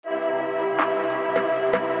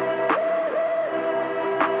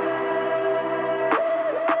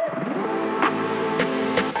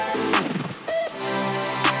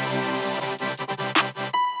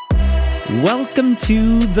Welcome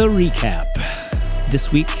to the recap.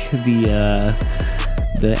 This week, the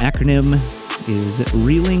acronym is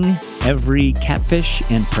reeling every catfish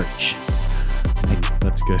and perch.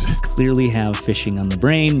 That's good. Clearly have fishing on the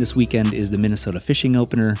brain. This weekend is the Minnesota fishing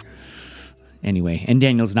opener. Anyway, and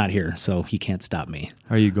Daniel's not here, so he can't stop me.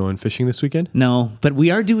 Are you going fishing this weekend? No, but we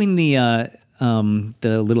are doing the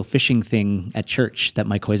little fishing thing at church that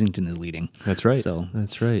Mike Hoisington is leading. That's right. So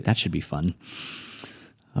that's right. That should be fun.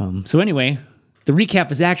 So anyway, the recap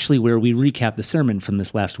is actually where we recap the sermon from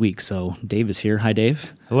this last week. So Dave is here. Hi,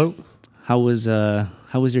 Dave. Hello. How was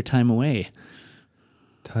your time away?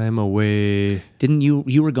 Time away. Didn't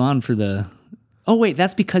you were gone for the? Oh wait,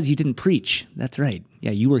 that's because you didn't preach. That's right.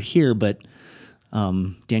 Yeah, you were here, but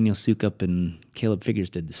Daniel Sukup and Caleb Figures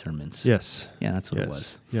did the sermons. Yes. Yeah, that's what it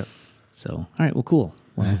was. Yep. So all right, well, cool.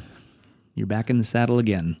 Well, you're back in the saddle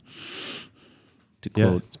again. To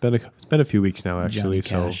quote, it's been a few weeks now, actually.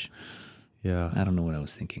 Johnny Cash. So yeah, I don't know what I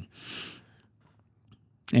was thinking.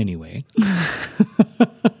 Anyway,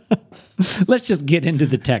 let's just get into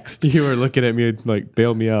the text. you were looking at me like,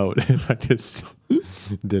 bail me out, and I just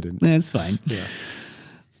didn't. That's fine. Yeah.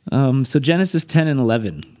 So Genesis 10 and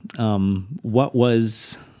 11.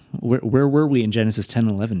 Where were we in Genesis 10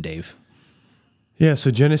 and 11, Dave? Yeah.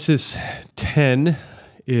 So Genesis 10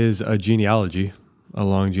 is a genealogy, a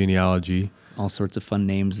long genealogy. All sorts of fun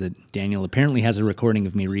names that Daniel apparently has a recording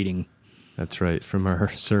of me reading. That's right, from our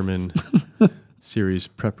sermon series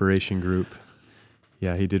preparation group.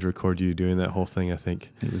 Yeah, he did record you doing that whole thing, I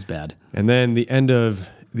think. It was bad. And then the end of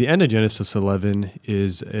Genesis 11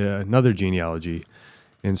 is another genealogy.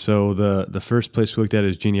 And so the first place we looked at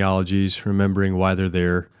is genealogies, remembering why they're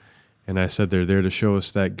there. And I said they're there to show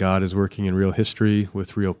us that God is working in real history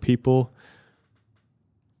with real people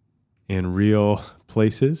and real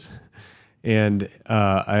places. And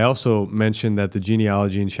I also mentioned that the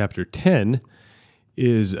genealogy in chapter 10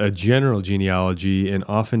 is a general genealogy, and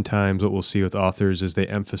oftentimes what we'll see with authors is they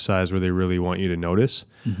emphasize where they really want you to notice.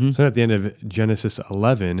 Mm-hmm. So at the end of Genesis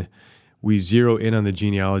 11, we zero in on the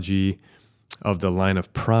genealogy of the line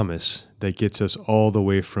of promise that gets us all the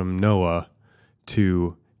way from Noah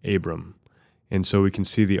to Abram. And so we can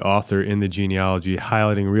see the author in the genealogy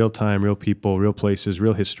highlighting real time, real people, real places,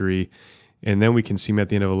 real history. And then we can see him at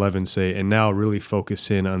the end of 11 say, and now really focus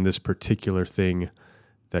in on this particular thing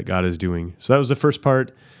that God is doing. So that was the first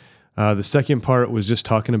part. The second part was just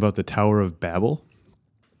talking about the Tower of Babel.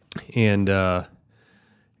 And you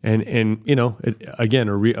know, again,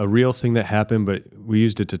 a real thing that happened, but we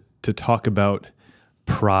used it to talk about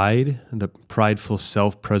pride, the prideful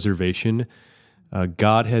self-preservation.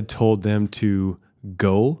 God had told them to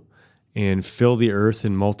go and fill the earth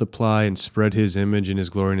and multiply and spread his image and his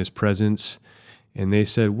glory and his presence. And they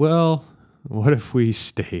said, well, what if we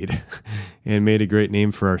stayed and made a great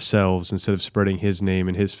name for ourselves? Instead of spreading his name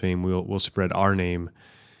and his fame, we'll spread our name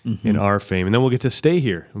and our fame. And then we'll get to stay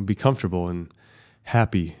here and be comfortable and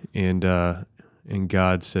happy. And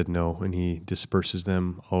God said no, and he disperses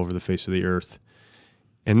them all over the face of the earth.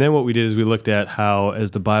 And then what we did is we looked at how,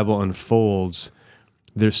 as the Bible unfolds,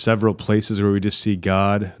 there's several places where we just see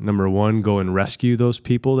God, number one, go and rescue those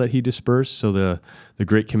people that he dispersed. So the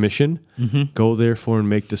Great Commission, go therefore and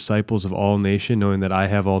make disciples of all nations, knowing that I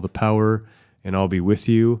have all the power and I'll be with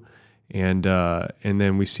you. And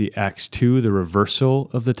then we see Acts 2, the reversal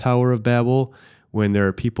of the Tower of Babel, when there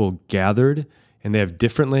are people gathered and they have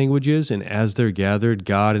different languages. And as they're gathered,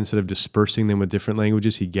 God, instead of dispersing them with different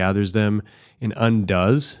languages, he gathers them and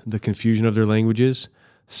undoes the confusion of their languages,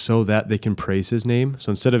 so that they can praise his name. So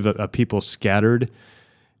instead of a people scattered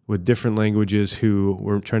with different languages who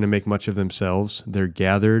were trying to make much of themselves, they're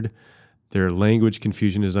gathered, their language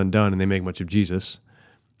confusion is undone, and they make much of Jesus.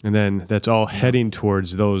 And then that's all heading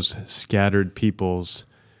towards those scattered peoples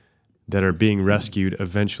that are being rescued,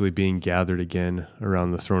 eventually being gathered again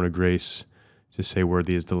around the throne of grace to say,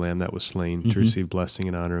 worthy is the Lamb that was slain, to receive blessing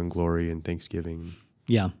and honor and glory and thanksgiving.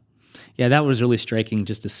 Yeah. Yeah, that was really striking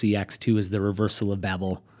just to see Acts 2 as the reversal of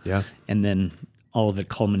Babel. Yeah. And then all of it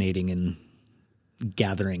culminating in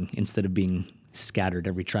gathering instead of being scattered,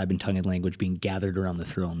 every tribe and tongue and language being gathered around the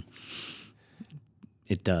throne.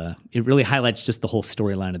 It really highlights just the whole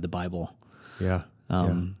storyline of the Bible. Yeah.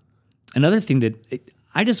 Another thing that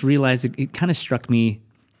I just realized, it kind of struck me,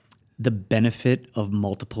 the benefit of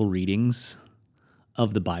multiple readings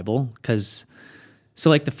of the Bible, because so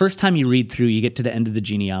like the first time you read through, you get to the end of the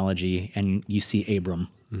genealogy and you see Abram,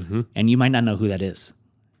 and you might not know who that is,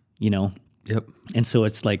 you know? Yep. And so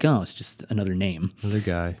it's like, oh, it's just another name. Another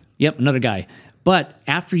guy. Yep, another guy. But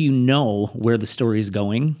after you know where the story is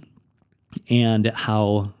going and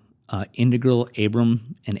how integral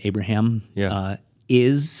Abram and Abraham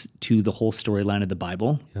is to the whole storyline of the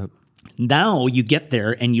Bible. Yep. Now you get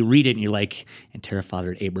there and you read it and you're like, and Terah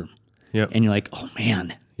fathered Abram. Yep. And you're like, oh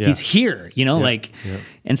man, Yeah. he's here, like, Yep.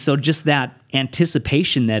 and so just that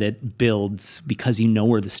anticipation that it builds because you know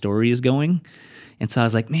where the story is going. And so I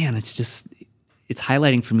was like, man, it's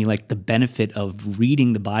highlighting for me like the benefit of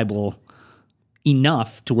reading the Bible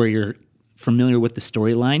enough to where you're familiar with the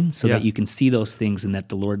storyline so that you can see those things and that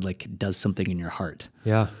the Lord like does something in your heart.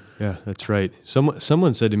 Yeah, that's right.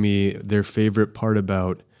 Someone said to me their favorite part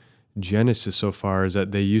about Genesis so far is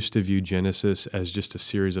that they used to view Genesis as just a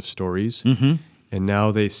series of stories, and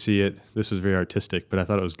now they see it. This was very artistic, but I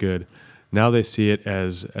thought it was good. Now they see it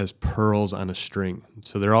as pearls on a string,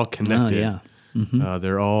 so they're all connected. Oh, yeah.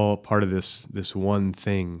 They're all part of this one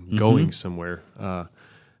thing going somewhere.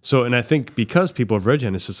 And I think because people have read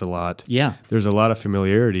Genesis a lot, there's a lot of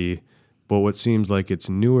familiarity. But what seems like it's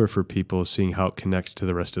newer for people is seeing how it connects to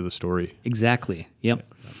the rest of the story. Exactly. Yep.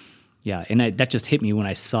 Yeah, and that just hit me when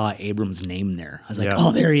I saw Abram's name there. I was like,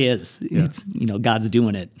 oh, there he is. Yeah. It's, God's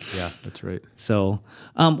doing it. Yeah, that's right. So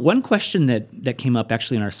one question that came up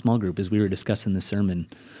actually in our small group as we were discussing the sermon.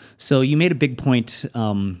 So you made a big point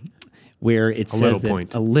where it says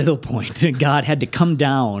that a little point, God had to come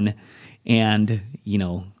down and,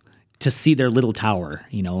 to see their little tower,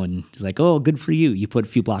 and it's like, oh, good for you. You put a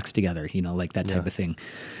few blocks together, like that type of thing.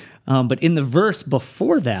 But in the verse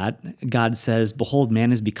before that, God says, behold, man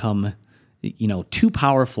has become, too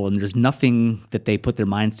powerful and there's nothing that they put their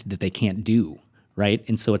minds to that they can't do, right?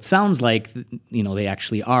 And so it sounds like, they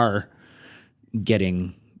actually are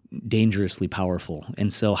getting dangerously powerful.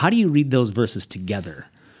 And so how do you read those verses together?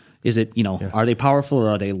 Is it, are they powerful or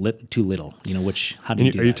are they too little? How do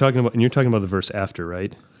you do that? You're talking about the verse after,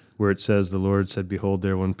 right? Where it says, the Lord said, behold,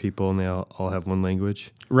 they're one people and they all have one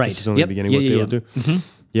language. Right. This is only the beginning of what they will do. Mm-hmm.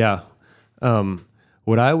 Yeah.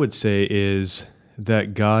 What I would say is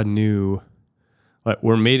that God knew, like,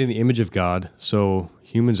 we're made in the image of God, so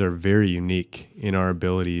humans are very unique in our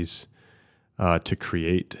abilities to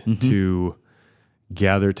create, to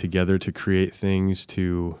gather together, to create things,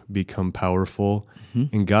 to become powerful.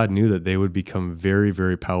 And God knew that they would become very,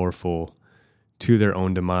 very powerful to their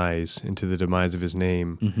own demise and to the demise of his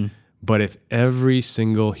name. But if every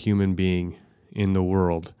single human being in the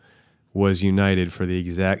world was united for the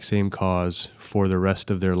exact same cause for the rest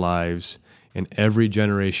of their lives, and every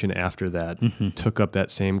generation after that took up that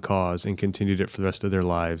same cause and continued it for the rest of their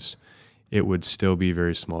lives, it would still be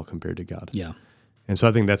very small compared to God. Yeah. And so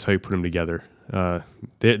I think that's how you put them together.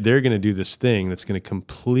 They're going to do this thing that's going to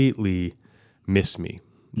completely miss me.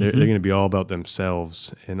 They're going to be all about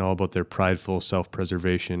themselves and all about their prideful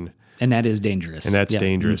self-preservation. And that is dangerous. And that's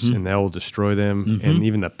dangerous. And that will destroy them. And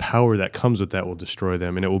even the power that comes with that will destroy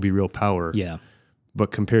them. And it will be real power. Yeah.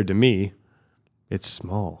 But compared to me, it's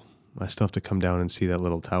small. I still have to come down and see that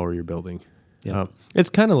little tower you're building. Yeah. It's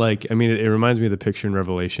kind of like, it reminds me of the picture in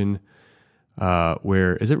Revelation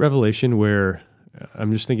where, is it Revelation where,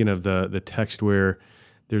 I'm just thinking of the text where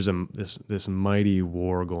there's this mighty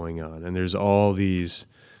war going on. And there's all these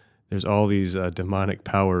demonic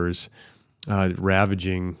powers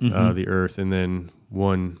ravaging the earth, and then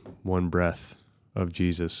one breath of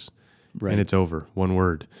Jesus, and it's over. One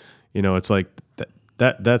word, it's like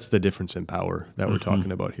that's the difference in power that we're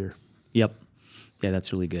talking about here. Yep, yeah,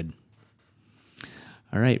 that's really good.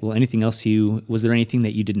 All right. Well, was there anything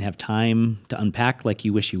that you didn't have time to unpack, like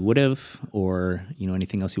you wish you would have, or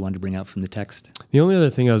anything else you wanted to bring out from the text? The only other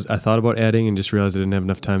thing I thought about adding and just realized I didn't have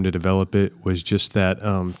enough time to develop it was just that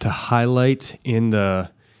to highlight in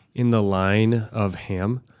the line of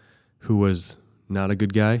Ham, who was not a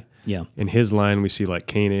good guy. Yeah. In his line, we see like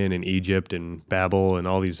Canaan and Egypt and Babel and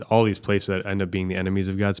all these places that end up being the enemies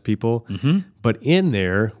of God's people. But in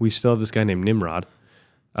there, we still have this guy named Nimrod,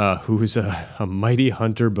 who is a mighty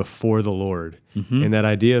hunter before the Lord. And that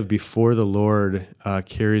idea of before the Lord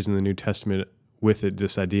carries in the New Testament with it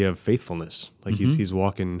this idea of faithfulness. Like he's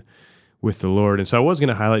walking with the Lord. And so I was going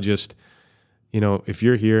to highlight just, if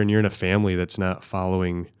you're here and you're in a family that's not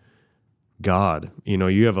following God, you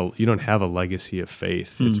don't have a legacy of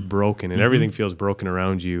faith. It's broken and everything feels broken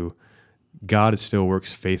around you. God still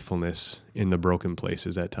works faithfulness in the broken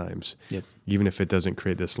places at times. Yep. Even if it doesn't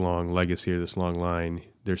create this long legacy or this long line,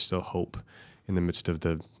 there's still hope in the midst of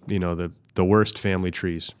the worst family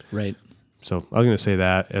trees. Right. So I was going to say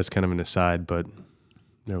that as kind of an aside, but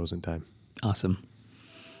there wasn't time. Awesome.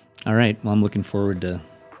 All right. Well, I'm looking forward to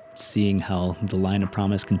seeing how the line of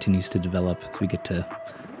promise continues to develop as we get to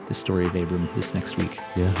the story of Abram this next week.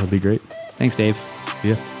 Yeah, that'll be great. Thanks, Dave. See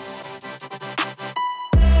ya.